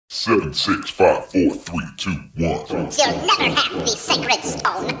7, 6, 5, 4, 3, 2, 1. You'll never have the sacred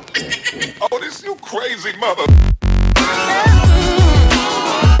stone. Oh, this you crazy mother.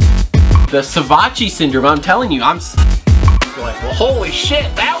 The Savachi syndrome, I'm telling you, I'm like, well, holy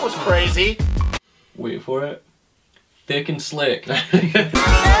shit, that was crazy. Wait for it. Thick and slick.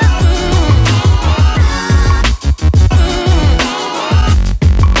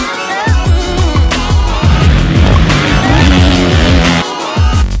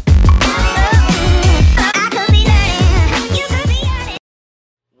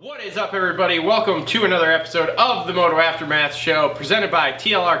 What is up, everybody? Welcome to another episode of the Moto Aftermath Show, presented by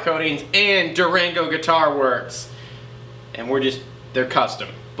TLR Coatings and Durango Guitar Works. And they're custom.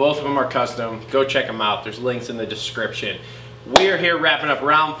 Both of them are custom. Go check them out. There's links in the description. We're here wrapping up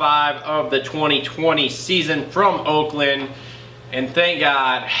round 5 of the 2020 season from Oakland. And thank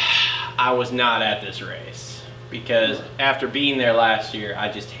God I was not at this race, because after being there last year,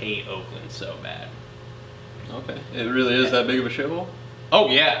 I just hate Oakland so bad. Okay. It really is that big of a shithole? Oh,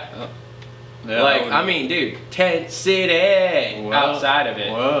 yeah. Oh. Yeah, like, I mean, dude, tent city outside of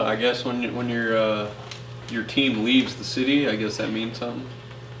it. Well, I guess when your team leaves the city, I guess that means something.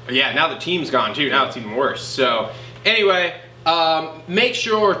 Yeah, now the team's gone too. Now it's even worse. So, anyway, make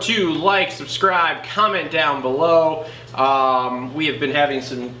sure to like, subscribe, comment down below. We have been having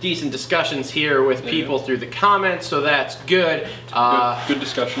some decent discussions here with people through the comments, so that's good. Good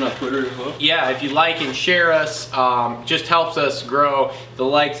discussion on Twitter as well. Yeah, if you like and share us, just helps us grow. The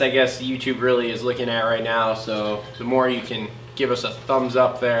likes, I guess, YouTube really is looking at right now, so the more you can give us a thumbs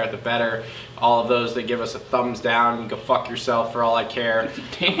up there, the better. All of those that give us a thumbs down, you can go fuck yourself for all I care.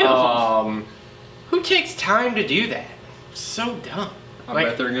 Damn. Who takes time to do that? So dumb. I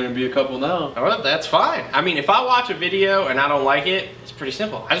bet there are going to be a couple now. Well, that's fine. I mean, if I watch a video and I don't like it, it's pretty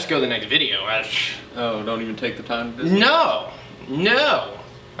simple. I just go to the next video. Oh, don't even take the time to visit? No.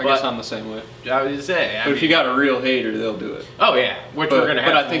 I guess I'm the same way. I was say. But if you got a real hater, they'll do it. Oh yeah, we're gonna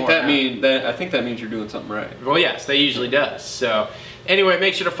have. But I think that means you're doing something right. Well, yes, they usually does. So, anyway,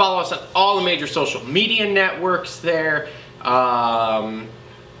 make sure to follow us on all the major social media networks there.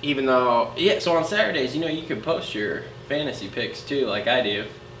 Even though, so on Saturdays, you can post your fantasy picks too, like I do.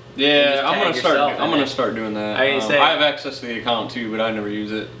 Yeah, I'm gonna start doing that. I have access to the account too, but I never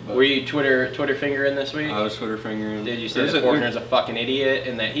use it. But were you Twitter fingering this week? I was Twitter fingering. Did you say that Fortner's a fucking idiot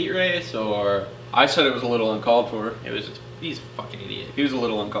in that heat race, or? I said it was a little uncalled for. He's a fucking idiot. He was a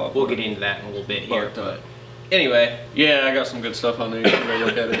little uncalled for. We'll get into that in a little bit here, but anyway. Yeah, I got some good stuff on there. You can go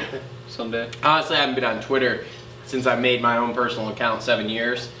look at it someday. Honestly, I haven't been on Twitter since I made my own personal account 7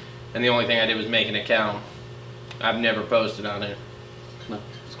 years, and the only thing I did was make an account. I've never posted on it. No.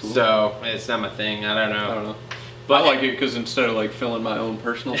 Cool. So it's not my thing. I don't know. But I like it because instead of like filling my own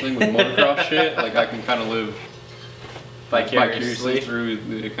personal thing with motocross shit, like I can kind of live vicariously through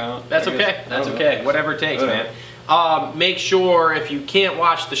the account. That's okay. That's okay. Whatever it takes, man. Make sure, if you can't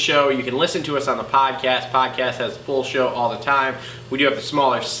watch the show, you can listen to us on the podcast. Podcast has a full show all the time. We do have the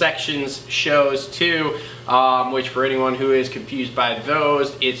smaller sections shows too, which for anyone who is confused by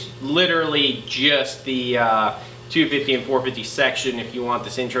those, it's literally just the 250 and 450 section. If you want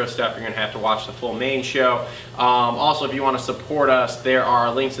this intro stuff, you're going to have to watch the full main show. Also, if you want to support us, there are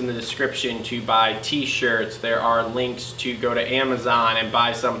links in the description to buy t-shirts. There are links to go to Amazon and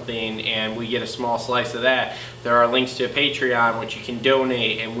buy something, and we get a small slice of that. There are links to Patreon, which you can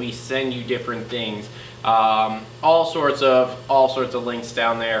donate, and we send you different things. All sorts of links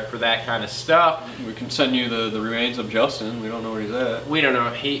down there for that kind of stuff. We can send you the remains of Justin. We don't know where he's at. We don't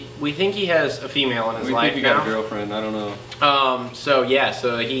know. We think he has a female in his life now. We think he got a girlfriend. I don't know. So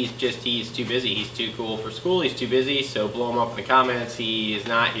he's too busy. He's too cool for school. He's too busy. So blow him up in the comments. He is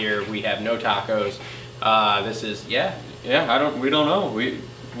not here. We have no tacos. We don't know. We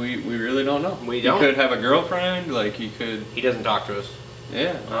really don't know. We don't. He could have a girlfriend. Like he could. He doesn't talk to us.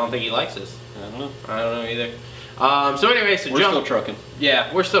 Yeah. I don't think he likes us. I don't know. I don't know either. So anyway, we're still trucking.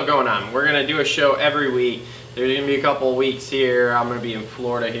 Yeah, we're still going on. We're gonna do a show every week. There's gonna be a couple of weeks here. I'm gonna be in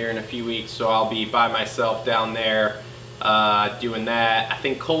Florida here in a few weeks, so I'll be by myself down there doing that. I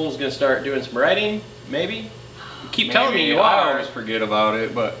think Cole's gonna start doing some writing, maybe. Keep telling me you are. I always forget about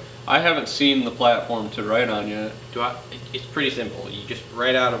it, but I haven't seen the platform to write on yet. It's pretty simple. You just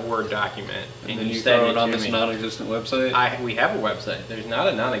write out a Word document and then you throw it on this non-existent website? We have a website. There's not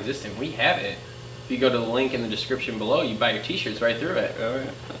a non-existent. We have it. If you go to the link in the description below, you buy your t-shirts right through it. Oh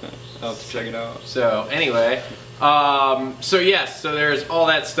yeah. I'll have to check it out. So anyway, so there's all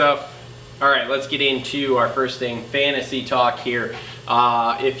that stuff. All right, let's get into our first thing, fantasy talk here.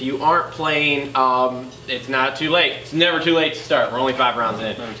 If you aren't playing, it's not too late. It's never too late to start. We're only 5 rounds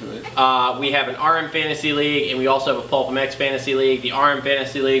in. Never too late. We have an RM Fantasy League, and we also have a Pulp MX Fantasy League. The RM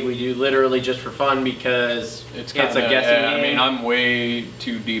Fantasy League we do literally just for fun because it's a guessing game. I mean, I'm way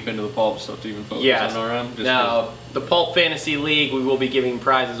too deep into the Pulp stuff to even focus on RM. Now, the Pulp Fantasy League, we will be giving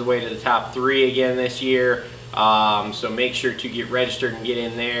prizes away to the top 3 again this year. So make sure to get registered and get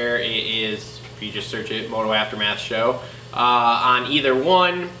in there. It is, if you just search it, Moto Aftermath Show. On either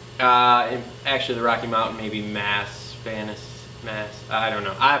one, actually the Rocky Mountain, maybe Mass, I don't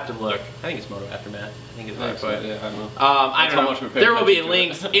know. I have to look. I think it's Moto Aftermath. I think it's right. But yeah, I don't know. I don't know. There will be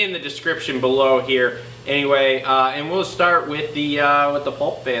links in the description below here. Anyway, and we'll start with the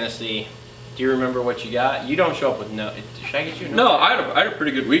Pulp Fantasy. Do you remember what you got? You don't show up with no. Should I get you? No, I had a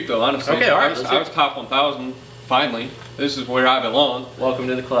pretty good week though, honestly. Okay, all right. I was top 1,000 finally. This is where I belong. Welcome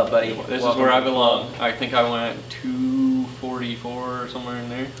to the club, buddy. This is where I belong. I think I went 244 or somewhere in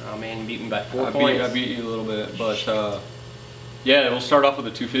there. Oh man, you beat me by 4 points. I beat you a little bit, but yeah, we'll start off with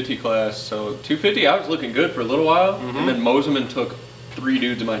the 250 class. So 250, I was looking good for a little while, and then Moseman took 3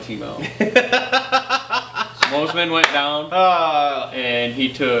 dudes of my team out. So Moseman went down, and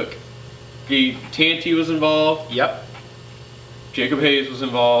Tanty was involved. Yep. Jacob Hayes was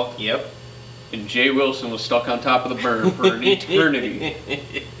involved. Yep. And Jay Wilson was stuck on top of the berm for an eternity.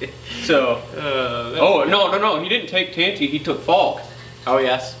 So, no, he didn't take Tanty, he took Falk. Oh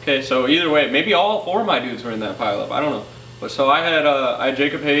yes. Okay, so either way, maybe all 4 of my dudes were in that pileup. I don't know. But so I had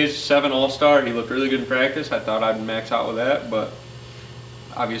Jacob Hayes, 7 All-Star. He looked really good in practice. I thought I'd max out with that, but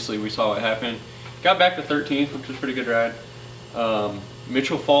obviously we saw what happened. Got back to 13th, which was a pretty good ride.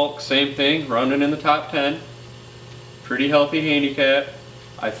 Mitchell Falk, same thing, running in the top 10. Pretty healthy handicap.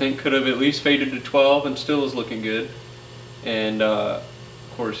 I think could have at least faded to 12 and still is looking good. And of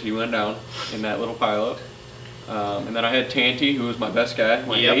course he went down in that little pileup. And then I had Tanty, who was my best guy,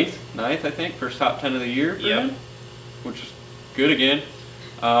 my 8th, 9th, I think, first top 10 of the year for him, which was good again.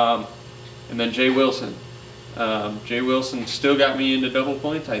 And then Jay Wilson. Jay Wilson still got me into double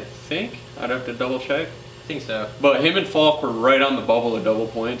points, I think. I'd have to double check. I think so. But him and Falk were right on the bubble of double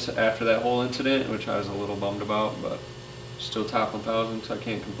points after that whole incident, which I was a little bummed about, but still top 1,000, so I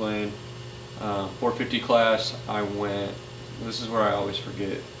can't complain. 450 class, I went, this is where I always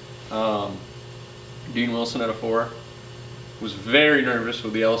forget. Dean Wilson at a 4. Was very nervous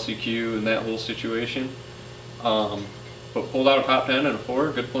with the LCQ and that whole situation. But pulled out a top 10 and a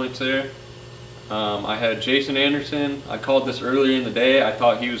 4, good points there. I had Jason Anderson. I called this earlier in the day. I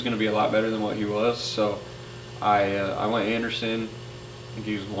thought he was going to be a lot better than what he was, so I went Anderson. I think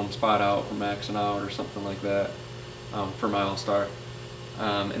he was 1 spot out from maxing out or something like that for my All-Star.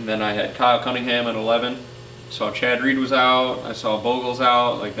 And then I had Kyle Cunningham at 11. Saw Chad Reed was out. I saw Bogle's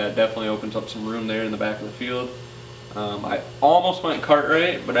out. Like, that definitely opens up some room there in the back of the field. I almost went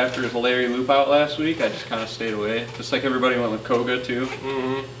Cartwright, but after his Larry loop out last week, I just kind of stayed away. Just like everybody went with Koga too.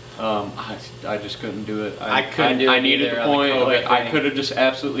 I just couldn't do it. I couldn't do it. I needed the point. Like, I could have just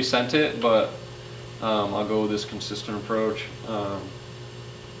absolutely sent it, but I'll go with this consistent approach.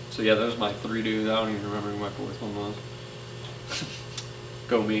 So yeah, that was my 3 dudes. I don't even remember who my 4th one was.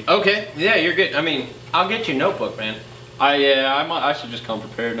 Go me. Okay, yeah, you're good. I mean, I'll get you a notebook, man. I should just come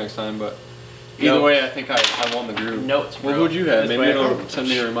prepared next time, but either way, I think I won the group. Notes, bro. Well, who'd you have? Maybe don't send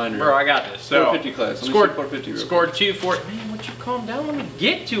me a reminder. Bro, I got this. So 450 class. Scored 450. Scored 240. Man, would you calm down? Let me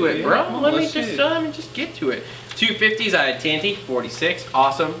get to it, bro. Let me just get to it. 250s, I had Tanty, 46,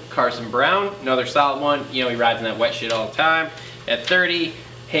 awesome. Carson Brown, another solid one. You know, he rides in that wet shit all the time. At 30,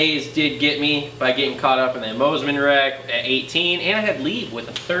 Hayes did get me by getting caught up in that Moseman wreck at 18, and I had Lead with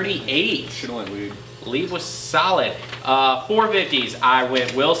a 38. Should have went Lead. Lead was solid. 450s, I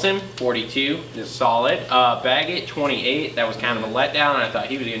went Wilson, 42, solid. Baggett, 28. That was kind of a letdown, and I thought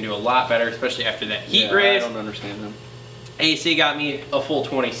he was going to do a lot better, especially after that heat race. I don't understand him. AC got me a full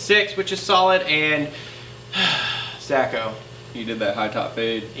 26, which is solid, and Zacho. He did that high top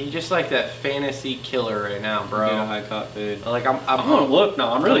fade. He just like that fantasy killer right now, bro. He did a high top fade. Like I'm gonna look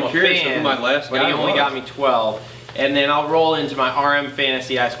now. I'm really curious who my last guy was. But he only got me 12. And then I'll roll into my RM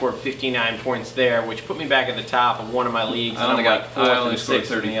fantasy. I scored 59 points there, which put me back at the top of one of my leagues. I only got 4th and 6th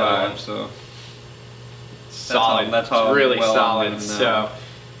 35, so solid. That's how it's really well solid. So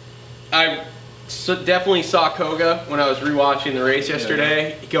I definitely saw Koga when I was rewatching the race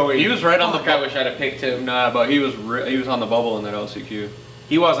yesterday. Going, he was right on the. I wish I'd have picked him. Nah, but he was on the bubble in that LCQ.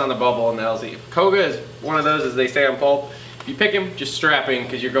 He was on the bubble in the LCQ. Koga is one of those, as they say on Pulp. If you pick him, just strap him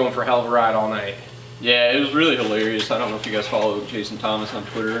because you're going for a hell of a ride all night. Yeah, it was really hilarious. I don't know if you guys follow Jason Thomas on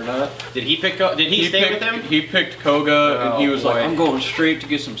Twitter or not. Did he pick? Did he stay with him? He picked Koga, and he was like, "I'm going straight to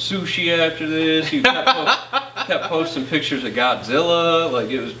get some sushi after this." He kept kept posting pictures of Godzilla. Like,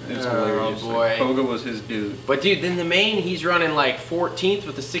 it was hilarious. Boy. Like, Koga was his dude. But dude, then the main, he's running like 14th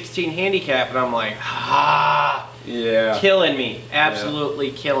with a 16 handicap, and I'm like, Yeah. killing me,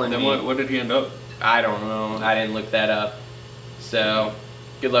 absolutely killing Then me. what did he end up? I don't know. I didn't look that up. So,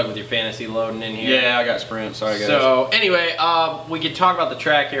 good luck with your fantasy loading in here. Yeah, I got sprint. Sorry, guys. So, anyway, we could talk about the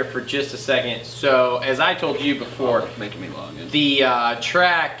track here for just a second. So, as I told you before, making me log in. the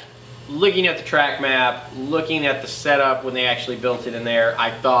track, looking at the track map, looking at the setup when they actually built it in there,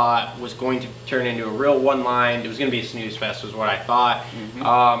 I thought was going to turn into a real one line. It was going to be a snooze fest, was what I thought.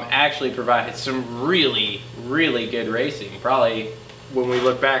 Actually provided some really, really good racing. Probably when we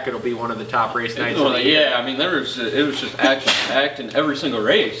look back, it'll be one of the top race nights of the year. Yeah, I mean, it was just action-packed in every single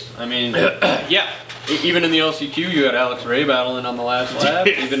race. I mean, yeah. Even in the LCQ, you had Alex Ray battling on the last lap.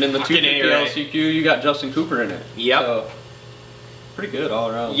 Even in the 250 LCQ, you got Justin Cooper in it. Yep. So, pretty good all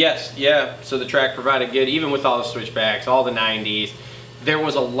around. Yes, yeah. So the track provided good, even with all the switchbacks, all the 90s. There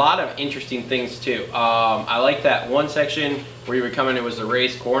was a lot of interesting things too. I like that one section where you would come in, it was the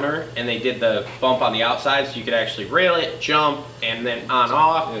race corner, and they did the bump on the outside so you could actually rail it, jump, and then on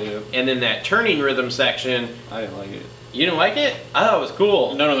off. Yeah. And then that turning rhythm section. I didn't like it. You didn't like it? I thought it was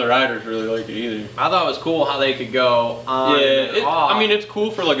cool. None of the riders really liked it either. I thought it was cool how they could go on and off. I mean, it's cool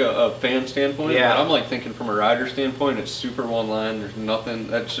for like a fan standpoint, Yeah. but I'm like thinking from a rider standpoint, it's super one line. There's nothing.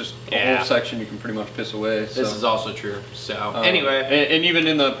 That's just a whole section you can pretty much piss away. So. This is also true. So anyway, and even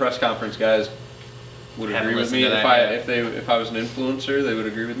in the press conference, guys would agree with me. If I was an influencer, they would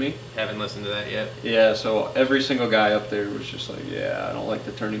agree with me. Haven't listened to that yet. Yeah. So every single guy up there was just like, yeah, I don't like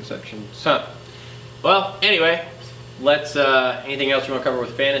the turning sections. Huh. Well, anyway. Let's, anything else you want to cover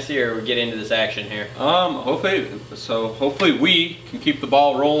with fantasy, or we get into this action here? Hopefully we can keep the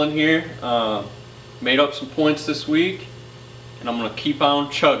ball rolling here. Made up some points this week, and I'm going to keep on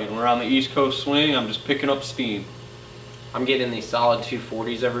chugging. We're on the East Coast swing. I'm just picking up steam. I'm getting these solid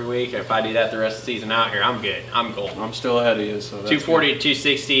 240s every week. If I do that the rest of the season out here, I'm good. I'm golden. I'm still ahead of you. So 240 to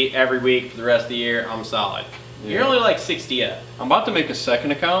 260 every week for the rest of the year, I'm solid. Yeah. You're only like 60 up. I'm about to make a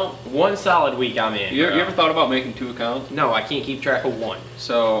second account. One solid week I'm in. You ever thought about making 2 accounts? No, I can't keep track of one.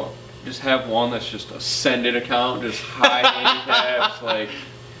 So just have one that's just a send it account, just high handicaps, like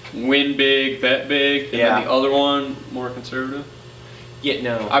win big, bet big, and then the other one more conservative. Yeah,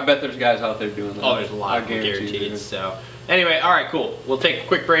 no. I bet there's guys out there doing that. Oh, there's a lot of them guaranteed. So anyway, all right, cool. We'll take a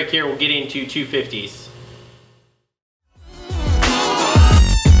quick break here. We'll get into 250s.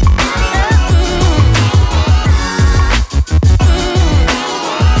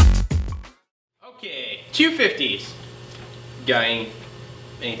 Okay, 250s. Got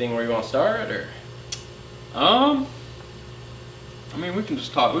anything where you want to start, or? I mean, we can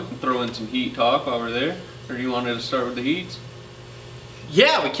just talk. We can throw in some heat talk while we're there. Or do you wanted to start with the heats?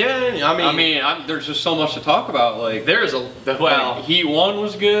 Yeah, we can. I mean, there's just so much to talk about. Like, there's like, Heat 1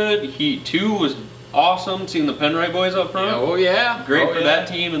 was good. Heat 2 was awesome. Seeing the Penrite boys up front. Oh yeah, great for that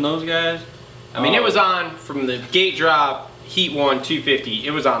team and those guys. I mean, it was on from the gate drop. Heat 1 250.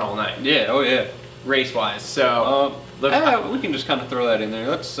 It was on all night. Yeah. Oh yeah. Race wise, so we can just kind of throw that in there.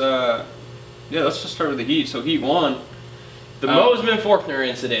 Let's just start with the heat. So Heat 1, the Mosman-Forkner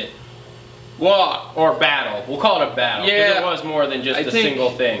incident. Well, or battle. We'll call it a battle. Yeah, it was more than just a single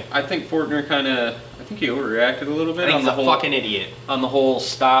thing. I think Forkner he overreacted a a little bit. I think he's a fucking idiot on the whole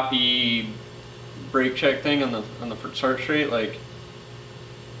stoppy brake check thing on the start straight. Like,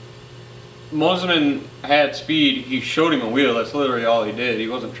 Mosman had speed. He showed him a wheel. That's literally all he did. He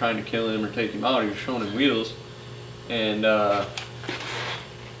wasn't trying to kill him or take him out. He was showing him wheels. And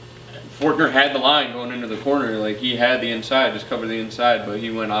Forkner had the line going into the corner. Like, he had the inside, just cover the inside, but he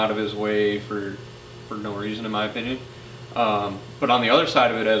went out of his way for no reason, in my opinion. But on the other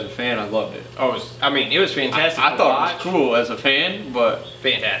side of it, as a fan, I loved it. Oh, it was fantastic. I thought it was cool as a fan, but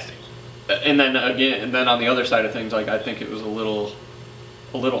fantastic. And then on the other side of things, like, I think it was a little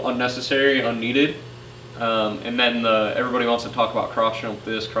unnecessary, unneeded. And then everybody wants to talk about cross jump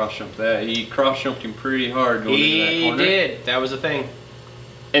this, cross jump that. He cross jumped him pretty hard going into that corner. He did. That was the thing.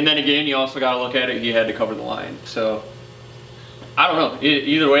 And then again, you also got to look at it. He had to cover the line. So I don't know.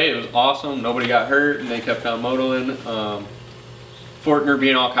 Either way, it was awesome. Nobody got hurt, and they kept on motoring. Forkner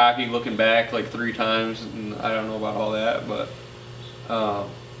being all cocky, looking back like 3 times, and I don't know about all that, but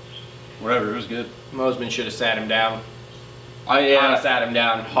whatever. It was good. Mosman should have sat him down. Sat him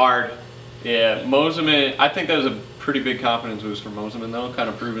down hard. Yeah, Mosman, I think that was a pretty big confidence boost for Mosman, though, kind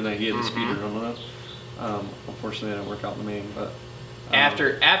of proving that he had the speed to run with us. Unfortunately, it didn't work out in the main, but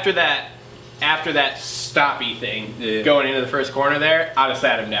after that stoppy thing going into the first corner there, I'd have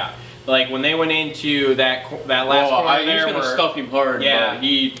sat him down. Like when they went into that last corner he was going to stuff him hard. Yeah, but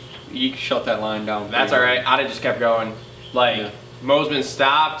he he shut that line down. That's all right. I'd have just kept going. Like, Yeah. Mosman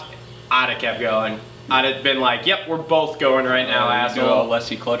stopped, I'd have kept going. I'd have been like, yep, we're both going right now, You do a asshole.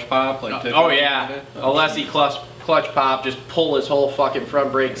 Lessie clutch pop, like Oh, yeah. A Lessie clutch pop, just pull his whole fucking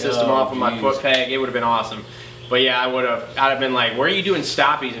front brake system Oh, off of my geez. foot peg. It would have been awesome. But yeah, I'd have been like, what are you doing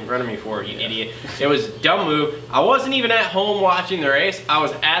stoppies in front of me for, you idiot? It was a dumb move. I wasn't even at home watching the race. I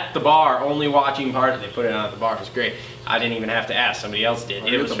was at the bar only watching part of it. They put it on at the bar. It was great. I didn't even have to ask. Somebody else did.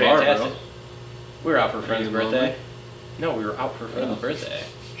 Where It you was at the bar, fantastic. bro? We were out for a friend's you birthday. lonely? No, we were out for a friend's Oh. birthday.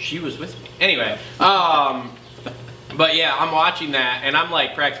 She was with me. Anyway, but yeah, I'm watching that, and I'm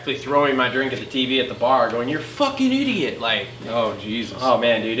like practically throwing my drink at the TV at the bar, going, "You're a fucking idiot!" Like, Oh, Jesus. oh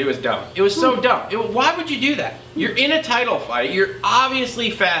man, dude, it was dumb. It was so dumb. Why would you do that? You're in a title fight. You're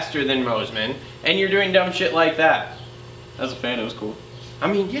obviously faster than Mosman, and you're doing dumb shit like that. As a fan, it was cool. I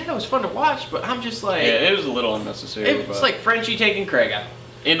mean, yeah, it was fun to watch, but I'm just like, Yeah, it was a little unnecessary. it's but like Frenchie taking Craig out.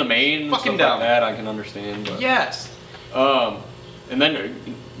 in the main, fucking stuff dumb. like that, I can understand. But, Yes. and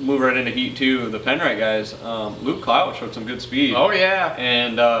then move right into Heat 2, the Penrite guys. Luke Clout showed some good speed. Oh yeah.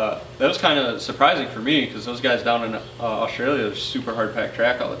 And that was kind of surprising for me because those guys down in Australia are super hard packed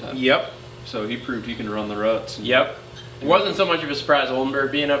track all the time. Yep. So he proved he can run the ruts. And Yep. It wasn't so much of a surprise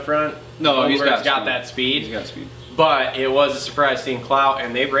Oldenburg being up front. No, he's Oldenburg's got speed. that speed. He's got speed. But it was a surprise seeing Clout,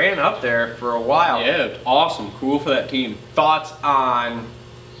 and they ran up there for a while. Yeah, awesome. Cool for that team. Thoughts on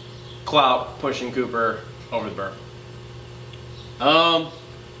Clout pushing Cooper over the berm?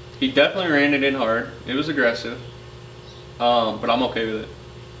 He definitely ran it in hard. It was aggressive. But I'm okay with it.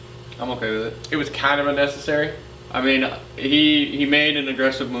 I'm okay with it. It was kind of unnecessary. I mean, he made an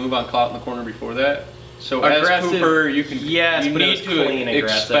aggressive move on Clout in the corner before that. So Aggressive, as Cooper, you can yes, you but it need was to clean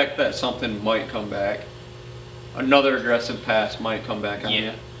aggressive. expect that something might come back. Another aggressive pass might come back on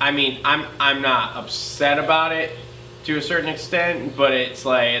you. I mean, I'm not upset about it to a certain extent, but it's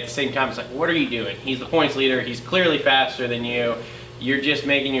like at the same time, it's like, what are you doing? He's the points leader. He's clearly faster than you. You're just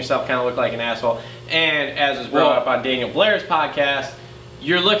making yourself kind of look like an asshole. And as was brought up on Daniel Blair's podcast,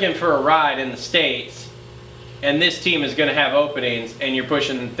 you're looking for a ride in the States, and this team is going to have openings, and you're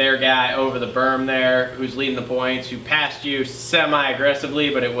pushing their guy over the berm there, who's leading the points, who passed you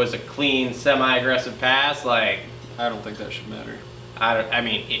semi-aggressively, but it was a clean semi-aggressive pass. Like, I don't think that should matter. I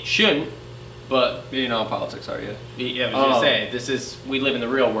mean, it shouldn't, but You know how politics are, yeah. I was going to say, we live in the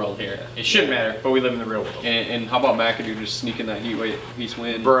real world here. It shouldn't matter, but we live in the real world. And how about McAdoo just sneaking that heat race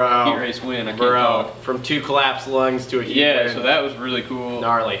win? Bro. Heat race win. I can't Bro, talk. from 2 collapsed lungs to a heat Yeah, win. so that was really cool.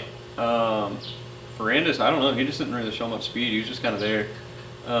 Gnarly. Ferrandis, I don't know. He just didn't really show much speed. He was just kind of there.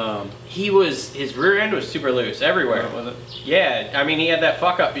 His rear end was super loose everywhere. Was it? Yeah, I mean, he had that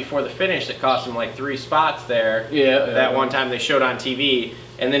fuck up before the finish that cost him like 3 spots there. Yeah. That one time they showed on TV.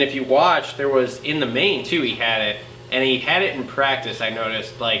 And then if you watch, there was in the main too, he had it. And he had it in practice, I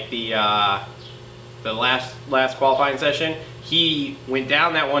noticed, like the last qualifying session. He went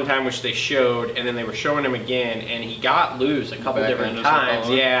down that one time, which they showed, and then they were showing him again, and he got loose a couple Back different end or something, times.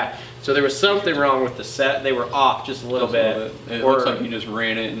 huh? Yeah. So there was something wrong with the set. They were off just a little bit. It looks like he just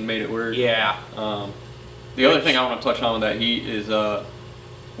ran it and made it work. Yeah. The other thing I want to touch on with that heat is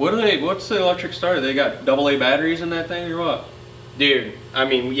what's the electric starter? They got AA batteries in that thing or what? Dude, I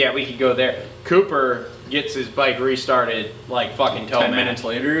mean, yeah, we could go there. Cooper gets his bike restarted like fucking Tomac. 10 minutes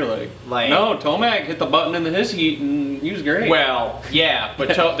later, Like- no, Tomac hit the button in his heat and he was great. Well, yeah, but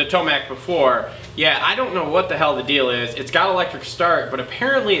the Tomac before, yeah, I don't know what the hell the deal is. It's got electric start, but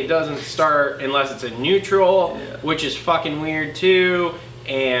apparently it doesn't start unless it's a neutral, Yeah. which is fucking weird too.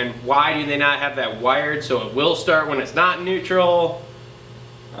 And why do they not have that wired so it will start when it's not neutral?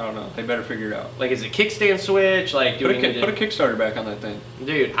 I don't know. They better figure it out. Like, is it kickstand switch? Like, do Put we need a to... Kickstarter back on that thing.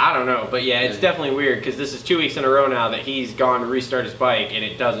 Dude, I don't know, but yeah, it's Yeah. definitely weird because this is 2 weeks in a row now that he's gone to restart his bike and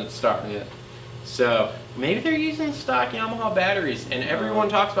it doesn't start. Yeah. So maybe they're using stock Yamaha batteries, and everyone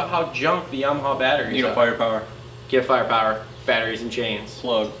talks about how junk the Yamaha batteries Need are. a firepower. Get firepower, batteries and chains.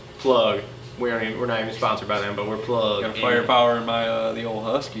 Plug. We're not even sponsored by them, but we're plugged. Got a in. firepower in my the old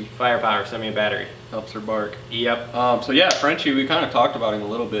Husky. Firepower, send me a battery. Helps her bark. Yep. So yeah, Frenchie, we kind of talked about him a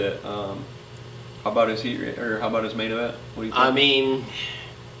little bit. How about his how about his main event? What do you think? I mean,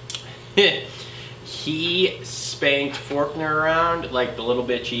 he spanked Faulkner around like the little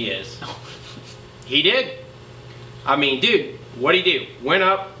bitch he is. He did. I mean, dude, what'd he do? Went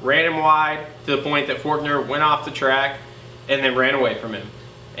up, ran him wide to the point that Faulkner went off the track and then ran away from him.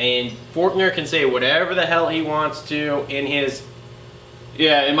 And Faulkner can say whatever the hell he wants to in his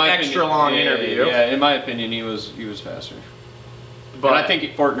yeah, in my extra opinion, long interview. Yeah, in my opinion, he was faster. But And I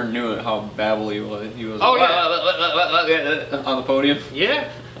think Faulkner knew it, how babble he was. He was Oh, on the podium. yeah.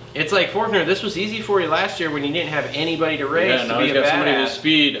 It's like, Faulkner, this was easy for you last year when you didn't have anybody to race Yeah, to now be he's a got somebody with badass.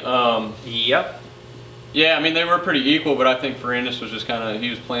 speed. Yep. Yeah, I mean, they were pretty equal, but I think Ferrandis was just kind of, he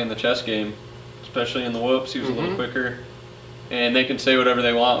was playing the chess game, especially in the whoops. He was a little quicker. And they can say whatever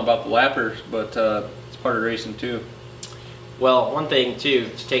they want about the lappers, but it's part of racing too. Well, one thing too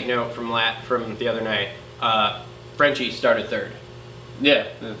to take note from the other night, Frenchie started third. Yeah.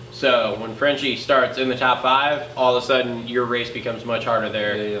 So when Frenchie starts in the top 5, all of a sudden your race becomes much harder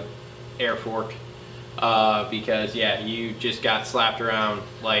there. Yeah. Air fork, because you just got slapped around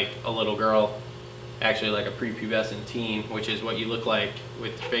like a little girl, actually like a prepubescent teen, which is what you look like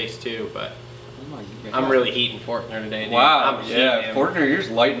with your face too. But Oh my God. I'm really heating Faulkner today, dude. Wow. I'm Yeah, Faulkner, you're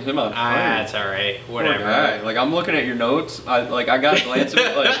just lighting him on fire. That's all right. Whatever. Poor guy. Like, I'm looking at your notes. I got a glance at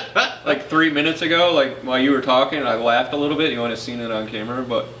it like 3 minutes ago, like while you were talking, and I laughed a little bit. You might have seen it on camera,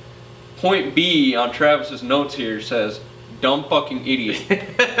 but point B on Travis's notes here says, "Dumb fucking idiot."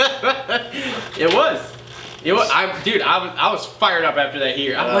 It was. I was fired up after that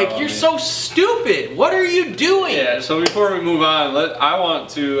here. I'm like, you're so stupid. What are you doing? Yeah. So before we move on, I want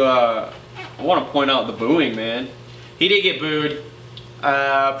to point out the booing, man. He did get booed.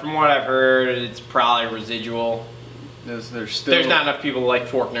 From what I've heard, it's probably residual. There's not enough people like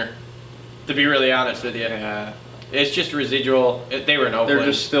Faulkner, to be really honest with you. Yeah. It's just residual. They were in Oakland. They're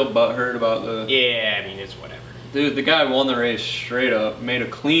just still butthurt about the. Yeah, I mean, it's whatever. Dude, the guy won the race straight up, made a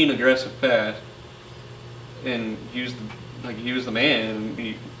clean, aggressive pass, and he was the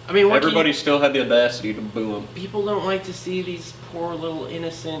man. Everybody still had the audacity to boo him. People don't like to see these poor little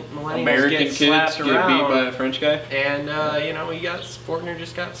innocent millennials American get kids slapped get around. beat by a French guy. And Faulkner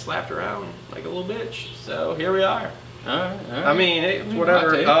just got slapped around like a little bitch. So here we are. All right. I mean, it's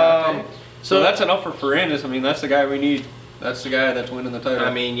whatever. Hot take. So that's enough for Ferrandis. I mean, that's the guy we need. That's the guy that's winning the title.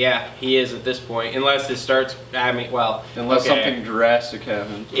 I mean, yeah, he is at this point. Unless it starts, unless something drastic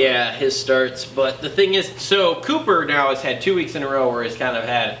happens. Yeah, his starts. But the thing is, so Cooper now has had 2 weeks in a row where he's kind of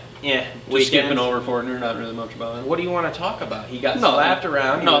had, just skipping over Faulkner, not really much about it. What do you want to talk about? He got slapped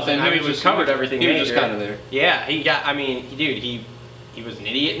around. We've covered everything. He was just kind of there. Yeah, he was an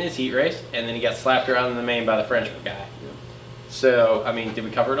idiot in his heat race, and then he got slapped around in the main by the French guy. Yeah. So, I mean, did we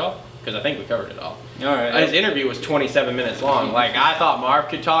cover it all? Because I think we covered it all. All right. His interview was 27 minutes long. Like, I thought Marv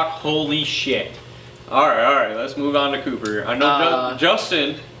could talk. Holy shit. All right. Let's move on to Cooper. I know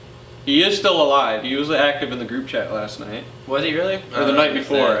Justin, he is still alive. He was active in the group chat last night. Was he really? Or the night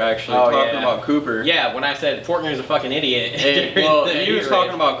before, actually, talking about Cooper. Yeah, when I said Faulkner's a fucking idiot. He was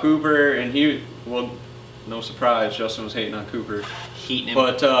talking about Cooper, and no surprise, Justin was hating on Cooper. Heating him.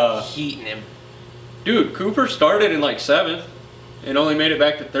 But, heating him. Dude, Cooper started in like 7th. And only made it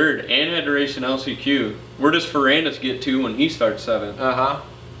back to 3rd and had to race an LCQ. Where does Ferrandis get to when he starts 7th?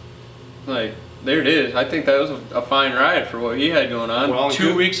 Like, there it is. I think that was a fine ride for what he had going on. Well,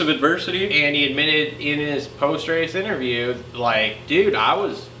 2 weeks of adversity. And he admitted in his post-race interview, like, dude, I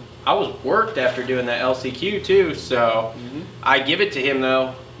was worked after doing that LCQ too. So I give it to him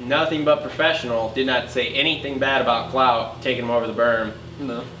though. Nothing but professional. Did not say anything bad about Clout taking him over the berm.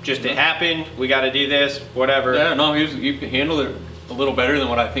 No. Just it happened. We got to do this. Whatever. Yeah, no, he handled it a little better than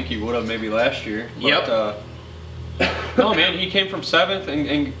what I think he would have maybe last year. But, no, man, he came from 7th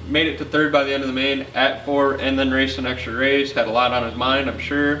and made it to 3rd by the end of the main at 4, and then raced an extra race. Had a lot on his mind, I'm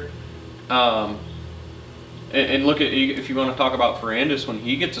sure. And look at, if you want to talk about Ferrandis, when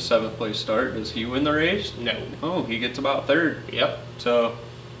he gets a 7th place start, does he win the race? No. Oh, he gets about 3rd. Yep. So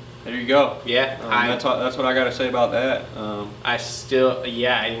there you go. Yeah. That's what I got to say about that. I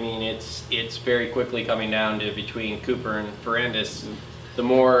mean, it's very quickly coming down to between Cooper and Ferrandis. The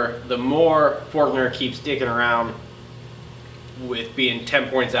more Faulkner keeps sticking around with being 10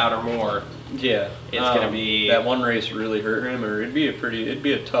 points out or more. Yeah, it's gonna be that one race really hurt him, or it'd be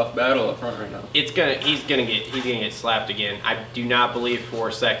a tough battle up front right now. He's gonna get slapped again. I do not believe for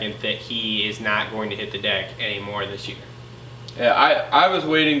a second that he is not going to hit the deck anymore this year. Yeah, I was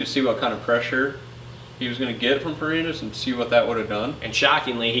waiting to see what kind of pressure he was going to get from Ferrandis and see what that would have done. And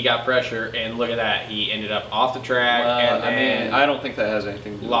shockingly, he got pressure, and look at that. He ended up off the track. I don't think that has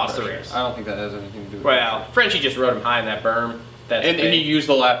anything to do with lost the pressure. race. I don't think that has anything to do with pressure. Frenchie just rode him high in that berm. And he used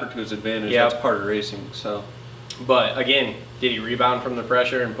the lapper to his advantage. Yep. That's part of racing. So, but again, did he rebound from the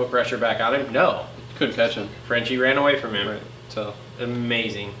pressure and put pressure back on him? No. Couldn't catch him. Frenchie ran away from him. Right. So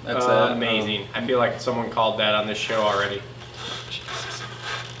amazing. That's amazing. I feel like someone called that on this show already.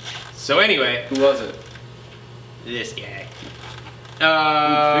 So anyway, who was it? This guy.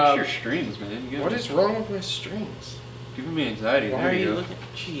 Dude, fix your strings, man. What is wrong with my strings? Giving me anxiety. Why are you looking?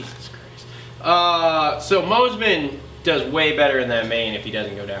 Jesus Christ. So Mosman does way better in that main if he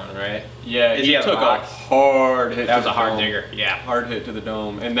doesn't go down, right? Yeah, Is he on the took a box? hard hit. That to was the a hard dome. digger, yeah. Hard hit to the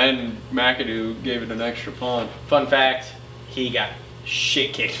dome, and then McAdoo gave it an extra punch, Fun fact, he got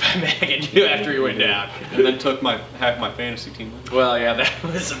shit kicked by McAdoo after he went down. and then took half my fantasy team. Well, yeah, that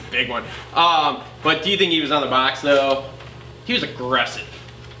was a big one. But do you think he was on the box though? He was aggressive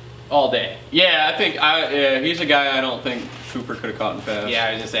all day. Yeah, I think he's a guy I don't think Cooper could have caught in fast. Yeah,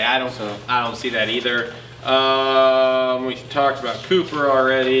 I was gonna say I don't see that either. We talked about Cooper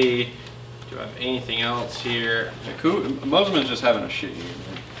already. Do I have anything else here? Muzzleman's just having a shit year,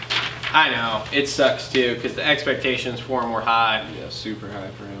 man. I know it sucks too because the expectations for him were high. Yeah, super high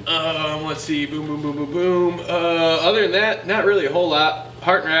for him. Let's see, boom, boom, boom, boom, boom. Other than that, not really a whole lot.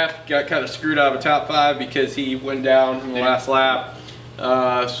 Hartranft got kind of screwed out of top 5 because he went down in the last lap.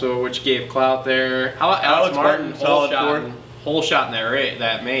 So which gave clout there. How about Alex Martin? Whole shot in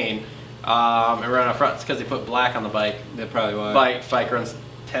that main. And run up front. It's because they put black on the bike. That probably why. Bike runs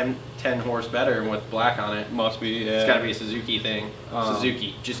 10 horse better with black on it. Must be, yeah. It's got to be a Suzuki thing.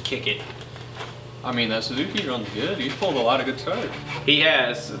 Suzuki, just kick it. I mean, that Suzuki runs good. He's pulled a lot of good starts. He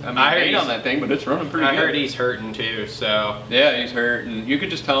has. I mean, I hate on that thing, but it's running pretty good. I heard he's hurting too, so. Yeah, he's hurt, and you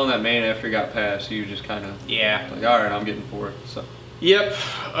could just tell in that main after he got past, he was just kind of like, all right, I'm getting 4th. So. Yep.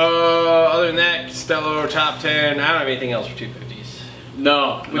 Other than that, Costello top 10. I don't have anything else for 250s.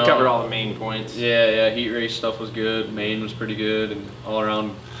 No, We covered all the main points. Yeah. Heat race stuff was good. Main was pretty good, and all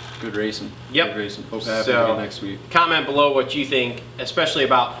around good racing. Yep. Good racing. Hope to have you again next week. Comment below what you think, especially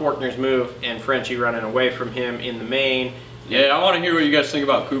about Forkner's move and Frenchie running away from him in the main. Yeah, I want to hear what you guys think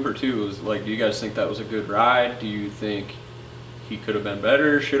about Cooper too. Do you guys think that was a good ride? Do you think he could have been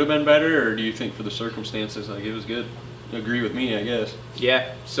better, should have been better, or do you think for the circumstances, it was good? Agree with me, I guess.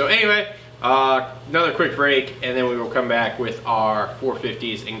 Yeah. So anyway, another quick break, and then we will come back with our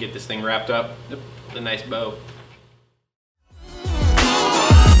 450s and get this thing wrapped up. Yep. With a nice bow.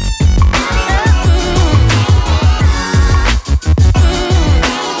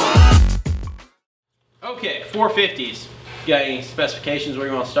 Okay, 450s. Got any specifications where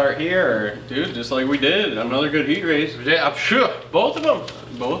you want to start here? Or? Dude, just like we did, another good heat race. Yeah, I'm sure. Both of them.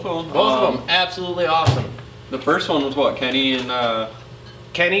 Both of them, absolutely awesome. The first one was what, Kenny,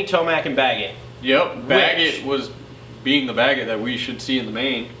 Tomac, and Baggett. Yep, Baggett was being the Baggett that we should see in the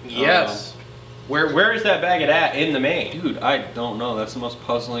main. Yes. Where is that Baggett at in the main? Dude, I don't know. That's the most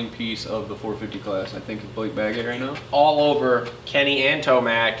puzzling piece of the 450 class. I think it's Blake Baggett right now. All over Kenny and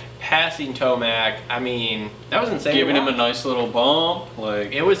Tomac, passing Tomac. I mean, that was insane. Giving him a nice little bump.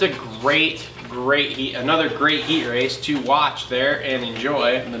 It was a great heat, another great heat race to watch there and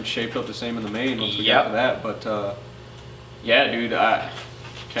enjoy. And then shaped up the same in the main once we got to that. But yeah, dude,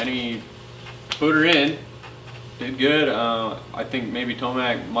 Kenny put her in. Did good. I think maybe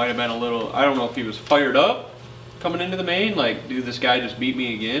Tomac might have been a little, I don't know if he was fired up coming into the main, dude, this guy just beat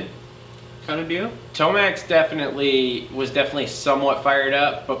me again kind of deal. Tomac was definitely somewhat fired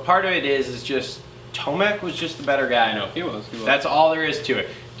up, but part of it is just Tomac was just the better guy. I know. He was. That's all there is to it.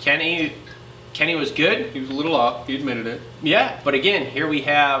 Kenny was good. He was a little off. He admitted it. Yeah, but again, here we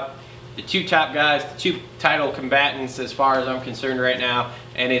have the 2 top guys, the 2 title combatants as far as I'm concerned right now,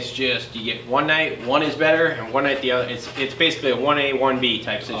 and it's just you get one night one is better and one night the other. It's basically a 1A 1B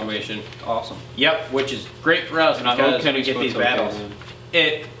type situation. Awesome. Yep, which is great for us because we get these battles.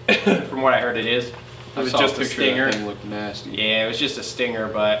 From what I heard, it was just a stinger. That thing looked nasty. Yeah, it was just a stinger,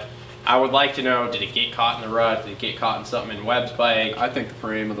 but I would like to know, did it get caught in the rut? Did it get caught in something in Webb's bike? I think the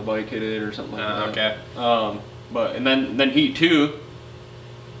frame of the bike hit it or something like that. Okay. But and then heat 2.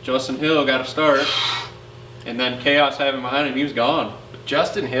 Justin Hill got a start, and then Chaos having behind him, he was gone.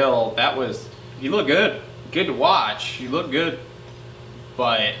 Justin Hill, he looked good. Good to watch. He looked good.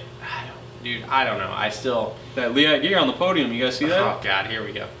 But, I don't know. I still... That Leatt gear on the podium, you guys see that? Oh, God, here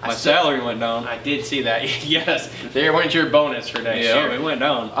we go. My salary went down. I did see that. Yes, there went your bonus for next year. Yeah, it went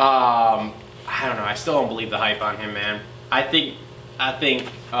down. I don't know. I still don't believe the hype on him, man. I think...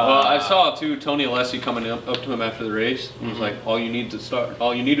 well, I saw too Tony Alessi coming up to him after the race. He was like, "All you needed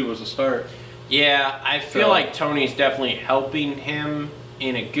was a start." Yeah, I feel like Tony's definitely helping him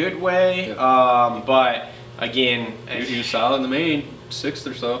in a good way. Yeah. But again, he was solid in the main, 6th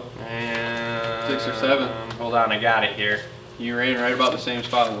or so, 6 or 7. Hold on, I got it here. You ran right about the same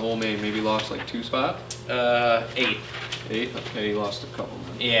spot in the whole main. Maybe lost 2 spots. 8. 8. Okay, he lost a couple.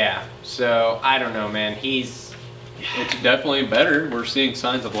 Yeah. So I don't know, man. It's definitely better. We're seeing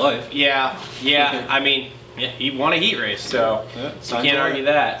signs of life. Yeah. I mean, he won a heat race, so you can't argue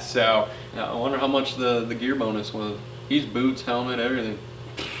that. So I wonder how much the gear bonus was. He's boots, helmet, everything.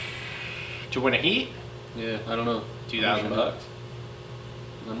 To win a heat? Yeah, I don't know. $2,000.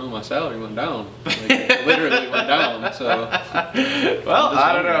 I know my salary went down. Like, it literally went down. So. Well,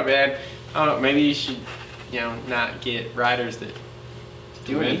 I don't know, man. I don't know. Maybe you should, not get riders that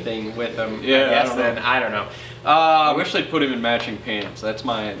do anything with them. Yeah, I guess I don't know. then I don't know. I wish they'd put him in matching pants. That's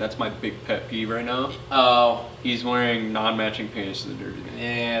my big pet peeve right now. Oh, He's wearing non-matching pants to the Derby.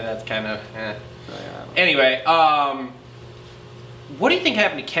 yeah, that's kind of. Yeah, Anyway, what do you think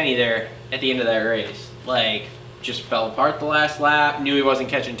happened to Kenny there at the end of that race? Like, just fell apart the last lap. Knew he wasn't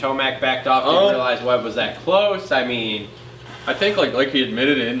catching Tomac. Backed off. Didn't realize Webb was that close. I mean, I think like he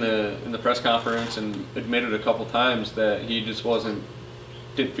admitted in the press conference and admitted a couple times that he just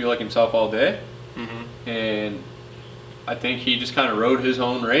didn't feel like himself all day. Mm-hmm. And I think he just kind of rode his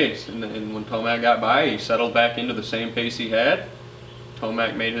own race. And when Tomac got by, he settled back into the same pace he had.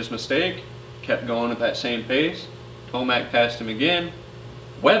 Tomac made his mistake, kept going at that same pace. Tomac passed him again.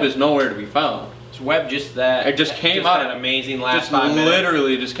 Webb is nowhere to be found. It's Webb just that. It just came out that amazing last Just 5 minutes.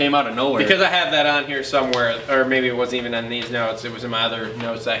 literally just came out of nowhere. Because I have that on here somewhere, or maybe it wasn't even on these notes. It was in my other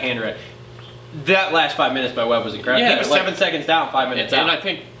notes I handread. That last 5 minutes by Webb was incredible. Yeah, he was like- 7 seconds down, 5 minutes And out. I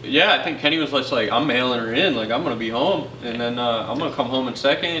think Kenny was just like, I'm mailing her in, like I'm gonna be home, and then I'm gonna come home in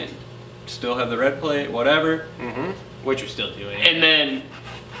second, still have the red plate, whatever. Mm-hmm. Which you're still doing. And then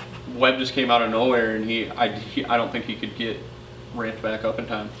Webb just came out of nowhere, and I don't think he could get ramped back up in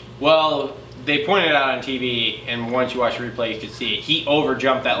time. Well, they pointed it out on TV, and once you watch the replay, you could see it. He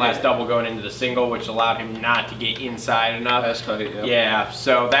overjumped that last double going into the single, which allowed him not to get inside enough. That's tight, yeah. Yeah,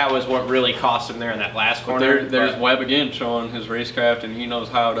 so that was what really cost him there in that last corner. There's Webb again showing his racecraft, and he knows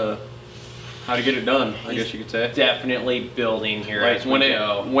how to get it done. I guess you could say. Definitely building here Like as we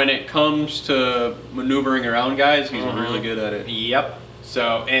go. when it comes to maneuvering around guys, he's really good at it. Yep.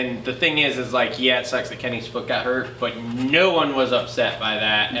 So, and the thing is like, yeah, it sucks that Kenny's foot got hurt, but no one was upset by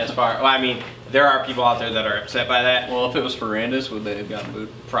that well, I mean, there are people out there that are upset by that. Well, if it was Ferrandis, would they have gotten booed?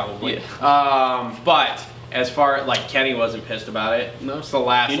 Probably. Yeah. But as far, like, Kenny wasn't pissed about it. No. It's the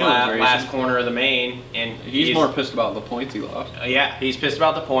last He knew it was lap, racing. last corner of the main, and He's more pissed about the points he lost. yeah, he's pissed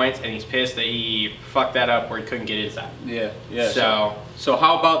about the points, and he's pissed that he fucked that up where he couldn't get inside. Yeah. So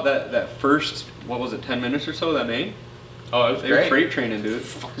how about that first, what was it, 10 minutes or so, that main? Oh, it was They were great. freight training, dude.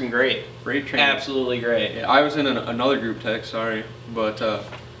 Fucking great. Freight training. Absolutely great. Yeah, I was in another group text, sorry, but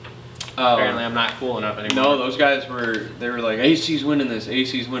Apparently I'm not cool enough anymore. no, those guys were like, AC's winning this,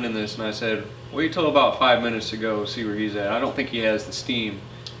 and I said, wait till about 5 minutes to go, see where he's at. I don't think he has the steam.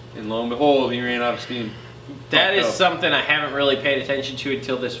 And lo and behold, he ran out of steam. That is Fucked up. something I haven't really paid attention to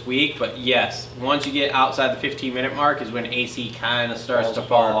until this week, but yes, once you get outside the 15-minute mark is when AC kind of starts Falls to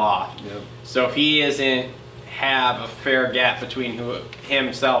fall apart. off. Yep. So if he isn't have a fair gap between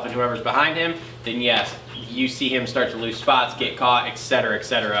himself and whoever's behind him, then yes, you see him start to lose spots, get caught, etc.,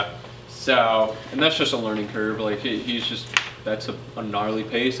 etc. So, And that's just a learning curve. Like he's just, that's a gnarly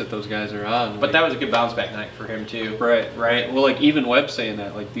pace that those guys are on. but that was a good bounce back night for him too. Right. Right. Well, like even Webb saying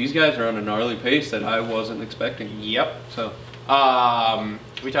that, like these guys are on a gnarly pace that I wasn't expecting. Yep. So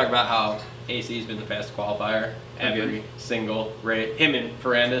We talked about how AC's been the fastest qualifier every single race. Him and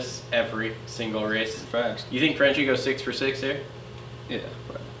Ferrandis every single race. fast. You think Frenchie goes 6 for 6 here? Yeah.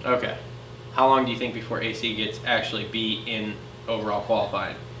 Okay. How long do you think before AC gets actually beat in overall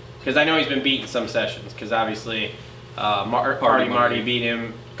qualifying? Because I know he's been beat in some sessions. Because obviously, Party Marty beat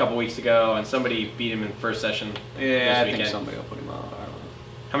him a couple weeks ago, and somebody beat him in the first session. Yeah, this I weekend. think somebody will put him out. I don't know.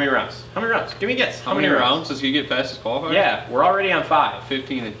 How many rounds? How many rounds? Give me a guess. How many rounds does he get fastest qualifier? Yeah, we're already on 5.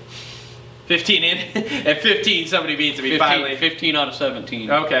 15 in. 15 in. At 15, somebody beats him. He 15, finally. 15 out of 17.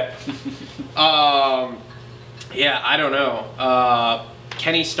 Okay. Yeah, I don't know.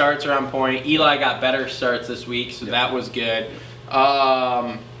 Kenny's starts are on point. Eli got better starts this week, so that was good.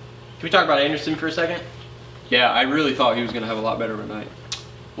 Can we talk about Anderson for a second? Yeah, I really thought he was going to have a lot better of a night.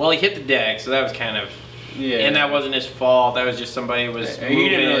 Well, he hit the deck, so that was kind of... Yeah. And that wasn't his fault. That was just somebody who was He didn't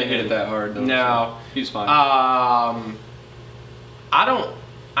moving really hit and- it that hard, though. No. So he's fine.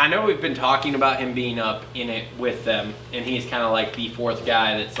 I know we've been talking about him being up in it with them, and he's kind of like the fourth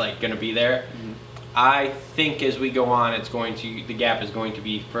guy that's like going to be there. Mm-hmm. I think as we go on, the gap is going to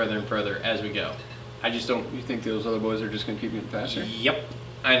be further and further as we go. I just don't. You think those other boys are just going to keep getting faster? Yep,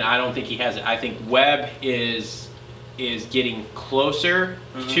 and I don't think he has it. I think Webb is getting closer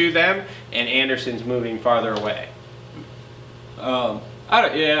to them, and Anderson's moving farther away.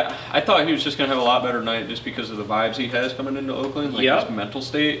 I thought he was just going to have a lot better night just because of the vibes he has coming into Oakland. Like Yep. his mental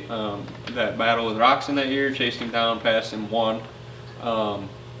state. That battle with Roxon that year, chased him down, passed him, won.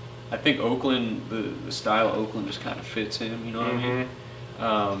 I think Oakland, the style of Oakland just kind of fits him, you know what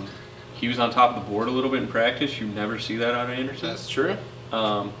I mean? He was on top of the board a little bit in practice. You never see that out of Anderson. That's true.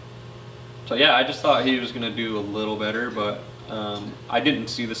 So yeah, I just thought he was going to do a little better, but I didn't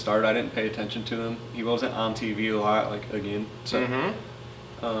see the start. I didn't pay attention to him. He wasn't on TV a lot, again. So,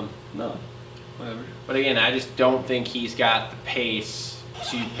 no, whatever. But again, I just don't think he's got the pace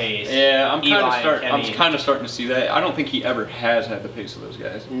to pace. Yeah, I'm Kenny. kind of starting to see that. I don't think he ever has had the pace of those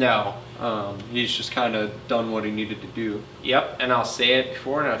guys. No. He's just kind of done what he needed to do. Yep, and I'll say it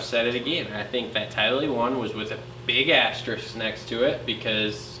before and I've said it again. I think that title he won was with a big asterisk next to it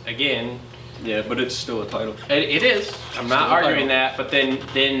because, again... Yeah, but it's still a title. It is. I'm not arguing that, but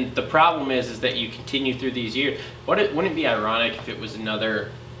then the problem is that you continue through these years. Wouldn't it be ironic if it was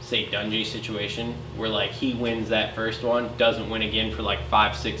another, say, Dungey situation where like he wins that first one, doesn't win again for like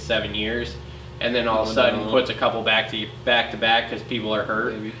 5, 6, 7 years, and then all of a sudden puts a couple back to back because people are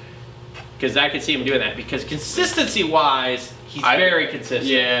hurt. Maybe. Because I could see him doing that. Because consistency-wise, he's very consistent.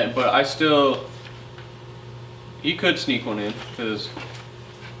 Yeah, but he could sneak one in because.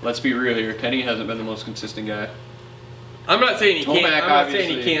 Let's be real here. Kenny hasn't been the most consistent guy. I'm not saying he can't. Tomac I'm not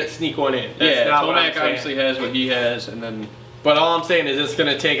saying he can't sneak one in. That's not what I'm Tomac obviously has what he has, and then. But all I'm saying is it's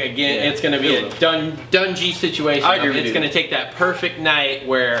going to take it's going to be a Dungey situation. I agree with you. It's going to take that perfect night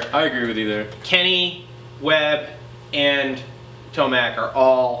where I agree with you there. Kenny, Webb, and Tomac are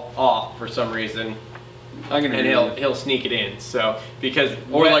all off for some reason. And he'll sneak it in. So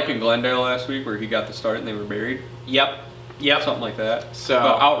like in Glendale last week where he got the start and they were buried. Yep. Something like that. So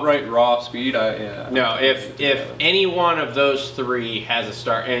but outright raw speed, if any one of those three has a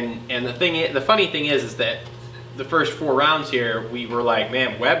start, and the funny thing is that the first 4 rounds here we were like,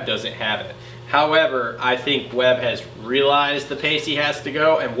 man, Webb doesn't have it. However, I think Webb has realized the pace he has to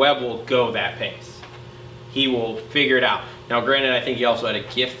go, and Webb will go that pace. He will figure it out. Now, granted, I think he also had a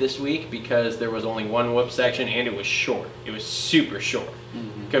gift this week because there was only one whoop section and it was short. It was super short.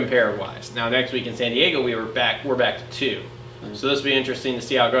 Compare-wise. Now next week in San Diego we're back to 2. So this will be interesting to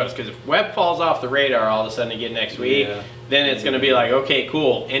see how it goes, because if Webb falls off the radar all of a sudden again next week, then it's going to be like, okay,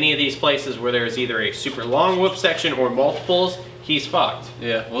 cool, any of these places where there's either a super long whoop section or multiples, he's fucked.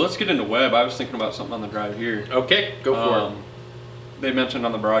 Yeah, well, let's get into Webb. I was thinking about something on the drive here. Okay, go for it. They mentioned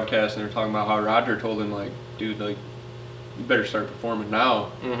on the broadcast, and they were talking about how Roger told him, like, dude, like, you better start performing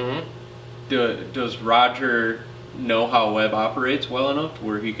now. Does Roger know how Webb operates well enough to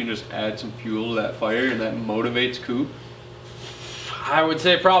where he can just add some fuel to that fire and that motivates Coop? I would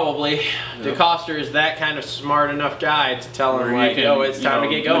say probably. Yep. DeCoster is that kind of smart enough guy to tell him, like, yo, it's time to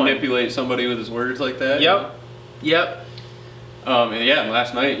get going. Manipulate somebody with his words like that. Yep. And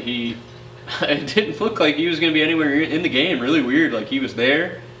last night it didn't look like he was going to be anywhere in the game. Really weird. Like, he was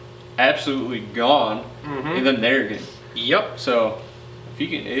there, absolutely gone, and then there again. Yep. So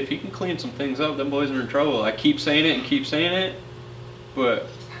if he can clean some things up, them boys are in trouble. I keep saying it,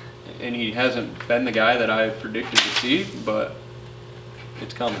 and he hasn't been the guy that I predicted to see, but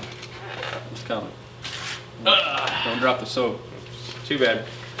it's coming. It's coming. Don't drop the soap. Too bad.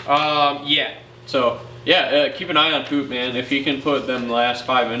 So, keep an eye on Coop, man. If he can put them last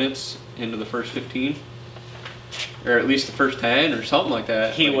 5 minutes into the first 15, or at least the first 10 or something like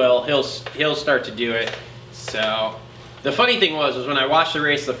that. He will. He'll start to do it. So the funny thing was when I watched the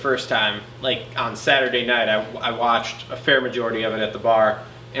race the first time, like on Saturday night, I watched a fair majority of it at the bar,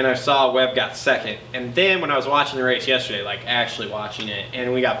 and I saw Webb got second. And then when I was watching the race yesterday, like actually watching it,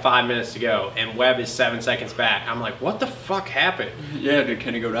 and we got 5 minutes to go, and Webb is 7 seconds back, I'm like, what the fuck happened? Yeah, did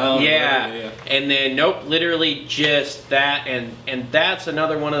Kenny go down? Yeah. And then nope, literally just that, and that's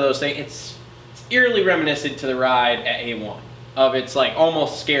another one of those things. It's eerily reminiscent to the ride at A1. It's like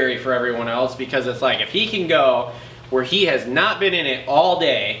almost scary for everyone else, because it's like if he can go where he has not been in it all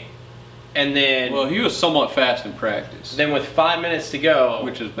day, and then... Well, he was somewhat fast in practice. Then with 5 minutes to go...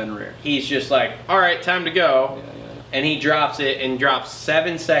 Which has been rare. He's just like, all right, time to go. Yeah. And he drops it and drops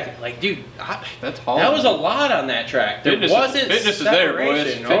 7 seconds. Like, dude, that's hard. That was a lot on that track. There wasn't fitness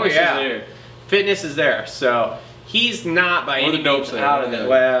separation. Is there, boys. Fitness is there. Fitness is there. So he's not by any means out of it.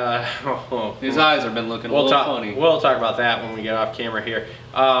 Well, his eyes have been looking a little funny. We'll talk about that when we get off camera here.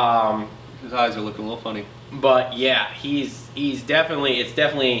 His eyes are looking a little funny. But yeah, it's definitely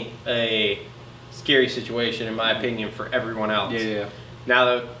a scary situation in my opinion for everyone else. Yeah.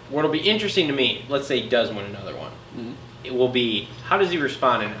 Now, what'll be interesting to me, let's say he does win another one, it will be, how does he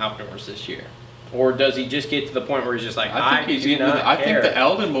respond in outdoors this year? Or does he just get to the point where he's just like, I think the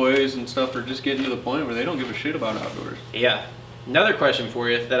Eldon boys and stuff are just getting to the point where they don't give a shit about outdoors. Yeah. Another question for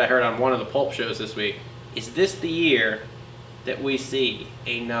you that I heard on one of the Pulp shows this week, is this the year that we see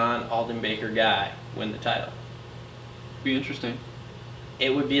a non-Alden Baker guy win the title? Be interesting.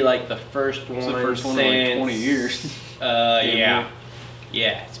 It would be like the first one in like 20 years. Yeah,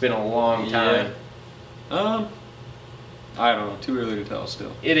 it's been a long time. Yeah. I don't know. Too early to tell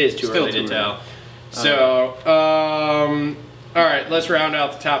still. It is too early to tell. So, All right, let's round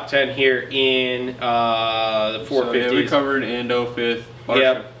out the top 10 here in the 450s. So, yeah, we covered Ando 5th. Barsha.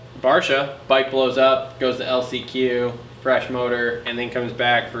 Yep. Barsha, bike blows up, goes to LCQ, fresh motor, and then comes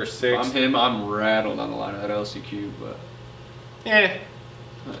back for 6th. I'm rattled on the line of that LCQ, but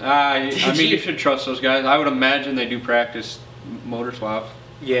I mean, you should trust those guys. I would imagine they do practice motor swaps.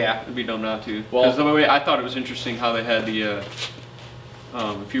 Yeah. It'd be dumb not to. Well, Because the way I thought it was interesting how they had the,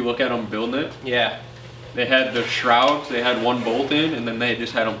 if you look at them building it, yeah. they had the shrouds, they had one bolt in, and then they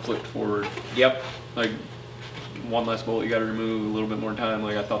just had them flipped forward. Yep. Like, one less bolt you got to remove, a little bit more time.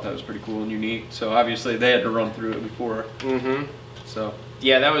 Like, I thought that was pretty cool and unique. So obviously they had to run through it before. Mm-hmm. So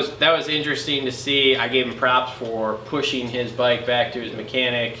yeah, that was interesting to see. I gave him props for pushing his bike back to his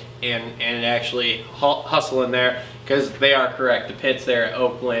mechanic and actually hustling there, because they are correct. The pits there at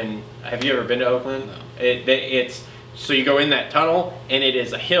Oakland. Have you ever been to Oakland? No. It's so you go in that tunnel and it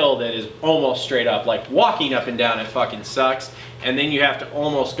is a hill that is almost straight up. Like walking up and down, it fucking sucks. And then you have to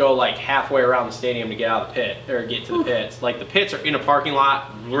almost go like halfway around the stadium to get out of the pit or get to the pits. Like the pits are in a parking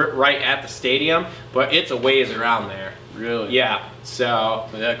lot right at the stadium, but it's a ways around there. really, Yeah. So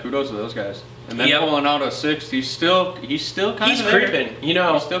But yeah, kudos to those guys. And then pulling out a 6th, he's still kind of he's creeping. You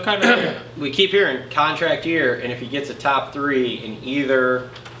know, He's still kind of there. we keep hearing contract year, and if he gets a top 3 in either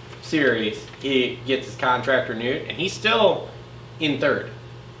series, he gets his contract renewed, and he's still in 3rd.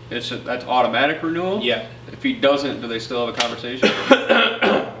 That's automatic renewal. Yeah. If he doesn't, do they still have a conversation?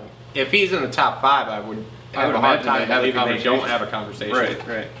 If he's in the top 5, I would have a hard imagine time they have a believing they conversation. don't have a conversation.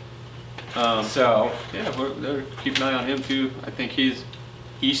 right. So Yeah, we'll keep an eye on him too. I think he's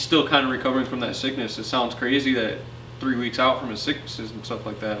still kind of recovering from that sickness. It sounds crazy that 3 weeks out from his sicknesses and stuff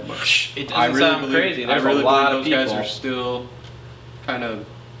like that, but it doesn't sound crazy. There's I really a lot of believe those people. guys are still kind of,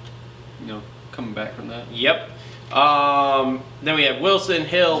 coming back from that. Yep. Then we have Wilson,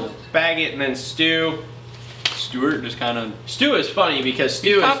 Hill, Baggett, and then Stu. Stewart just kind of. Stu is funny because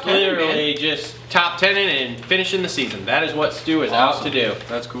Stu top is 10, literally just top 10 and finishing the season. That is what Stu is out to do.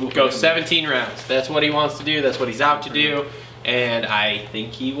 That's cool. Go 17 rounds. That's what he wants to do. That's what he's out to do. And I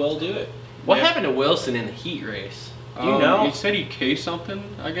think he will do it. What happened to Wilson in the heat race? You know? He said he cased something,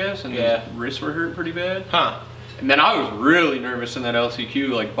 I guess, and Yeah. his wrists were hurt pretty bad. Huh. And then I was really nervous in that LCQ.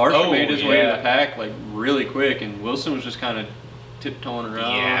 Like, Barsha made his way to yeah. the pack, like, really quick, and Wilson was just kind of tiptoeing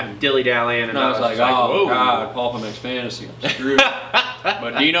around. Yeah, and dilly-dallying. And I was like, oh, God, Paul Makes Fantasy, I'm screwed.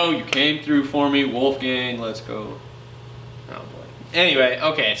 But, Dino, you came through for me. Wolfgang, let's go. Oh, boy. Anyway,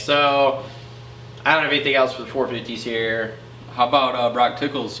 okay, so I don't have anything else for the 450s here. How about Brock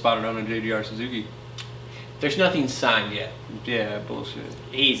Tickles spotted on a JGR Suzuki? There's nothing signed yet. Yeah, bullshit.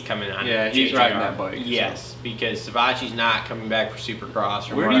 He's coming on. Yeah, he's JGR. riding that bike, so. Yes, because Savachi's not coming back for Supercross.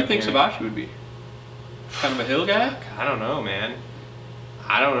 From Where what do you I'm think hearing. Sabachi would be? Kind of a hill guy? I don't know, man.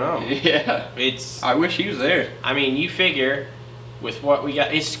 I don't know. Yeah. It's. I wish he was there. I mean, you figure with what we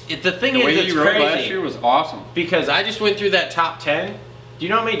got. The thing The way is, that it's you rode crazy last year was awesome. because I just went through that top 10. Do you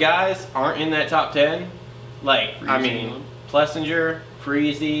know how many guys aren't in that top 10? Like, I Freezy mean, one. Plessinger,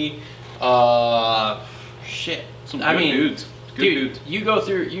 Freezy, shit. Some good dudes. Good dude,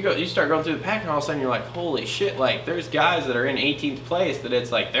 dudes. you start going through the pack, and all of a sudden you're like, holy shit! Like, there's guys that are in 18th place that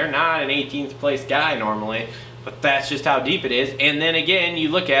it's like they're not an 18th place guy normally, but that's just how deep it is. And then again, you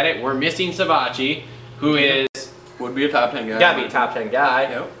look at it, we're missing Savachi, who is Would be a top 10 guy. gotta be a top 10 guy.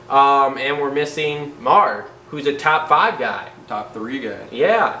 Yep. And we're missing Marg, who's a top 5 guy. Top 3 guy.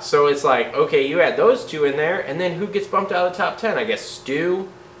 Yeah, so it's like, okay, you add those two in there, and then who gets bumped out of the top 10? I guess Stu.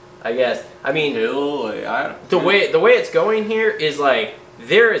 I guess. I mean, Hill, the way it's going here is like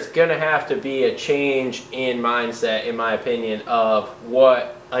there is gonna have to be a change in mindset, in my opinion, of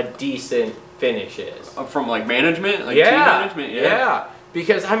what a decent finish is. From like management, like Yeah, team management. yeah.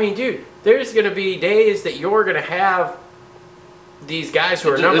 Because I mean, dude, there's gonna be days that you're gonna have these guys who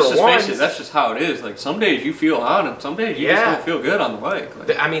are number Let's just ones. face it, that's just how it is. Like some days you feel on, and some days you just Yeah. don't feel good on the bike.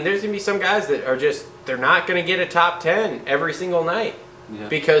 Like, I mean, there's gonna be some guys that are just they're not gonna get a top 10 every single night yeah.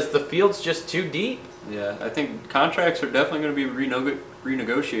 because the field's just too deep. Yeah, I think contracts are definitely going to be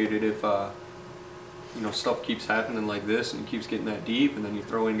renegotiated if stuff keeps happening like this and keeps getting that deep, and then you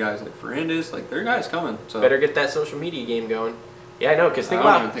throw in guys like Ferrandis, like there are guys coming. So Better get that social media game going. Yeah, I know, because think I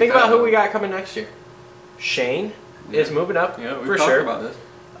don't even about think who that- we got coming next year. Shane is moving up yeah, we've for talked sure. about this.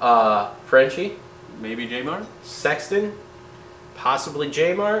 Frenchie, Maybe J-Mart. Sexton, possibly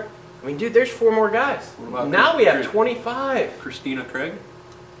J Mart. I mean, dude, there's 4 more guys. What about Now we have Chris- 25. Christina Craig.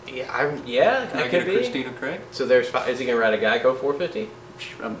 Yeah, Can I that get could a be. Christina Craig? So there's 5. Is he gonna ride a Geico 450?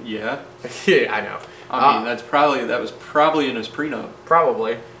 Yeah. Yeah, I know. I mean, that was probably in his prenup.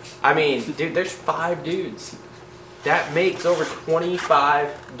 Probably. I mean, dude, there's 5 dudes. that makes over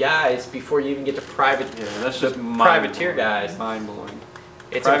 25 guys before you even get to private. Yeah, that's just privateer guys. Mind blowing.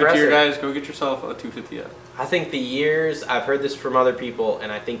 It's Privateer impressive. guys, go get yourself a 250F. I think the years, I've heard this from other people, and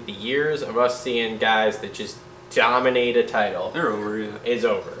I think the years of us seeing guys that just dominate a title They're over, yeah. is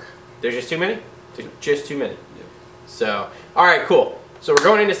over. There's just too many? There's just too many. Yeah. So, alright, cool. So we're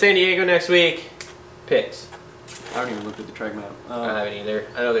going into San Diego next week. Picks. I haven't even looked at the track map. I don't have it either.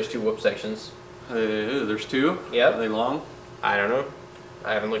 I know there's 2 whoop sections. There's 2? Yep. Are they long? I don't know.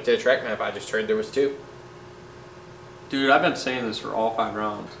 I haven't looked at a track map. I just heard there was 2. Dude, I've been saying this for all 5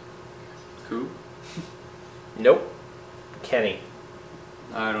 rounds. Cool. Nope. Kenny.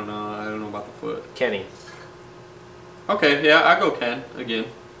 I don't know. I don't know about the foot. Kenny. Okay, yeah, I go Ken again.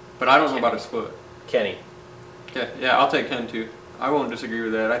 But I don't know about his foot. Kenny. Okay, yeah, I'll take Ken too. I won't disagree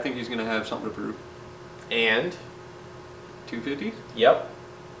with that. I think he's going to have something to prove. And? 250s? Yep.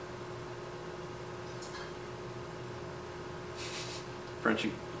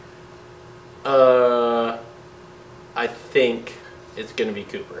 Frenchie. I think it's going to be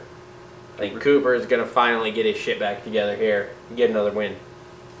Cooper. I think Cooper is going to finally get his shit back together here and get another win.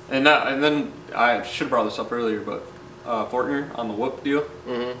 And then I should have brought this up earlier, but Fortner on the whoop deal,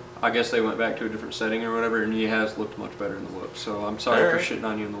 I guess they went back to a different setting or whatever, and he has looked much better in the whoop. So I'm sorry Alright. for shitting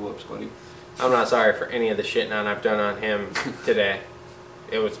on you in the whoops, buddy. I'm not sorry for any of the shitting on I've done on him today.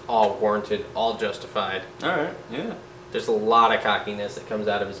 It was all warranted, all justified. All right, yeah. There's a lot of cockiness that comes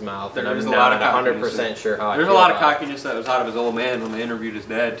out of his mouth, and There I'm is a lot of not cockiness. 100% sure how I There's a feel lot of about it. cockiness that was out of his old man when they interviewed his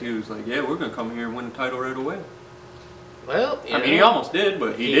dad too. He's like, yeah, we're gonna come here and win the title right away. Well, I mean, he almost did,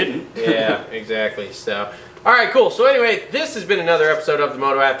 but he didn't. Yeah, exactly. So, all right, cool. So anyway, this has been another episode of the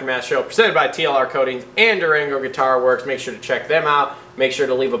Moto Aftermath Show presented by TLR Coatings and Durango Guitar Works. Make sure to check them out. Make sure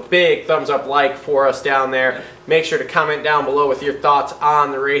to leave a big thumbs up like for us down there. Make sure to comment down below with your thoughts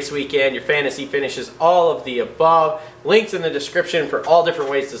on the race weekend, your fantasy finishes, all of the above. Links in the description for all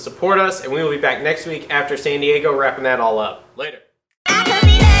different ways to support us, and we will be back next week after San Diego, wrapping that all up. Later.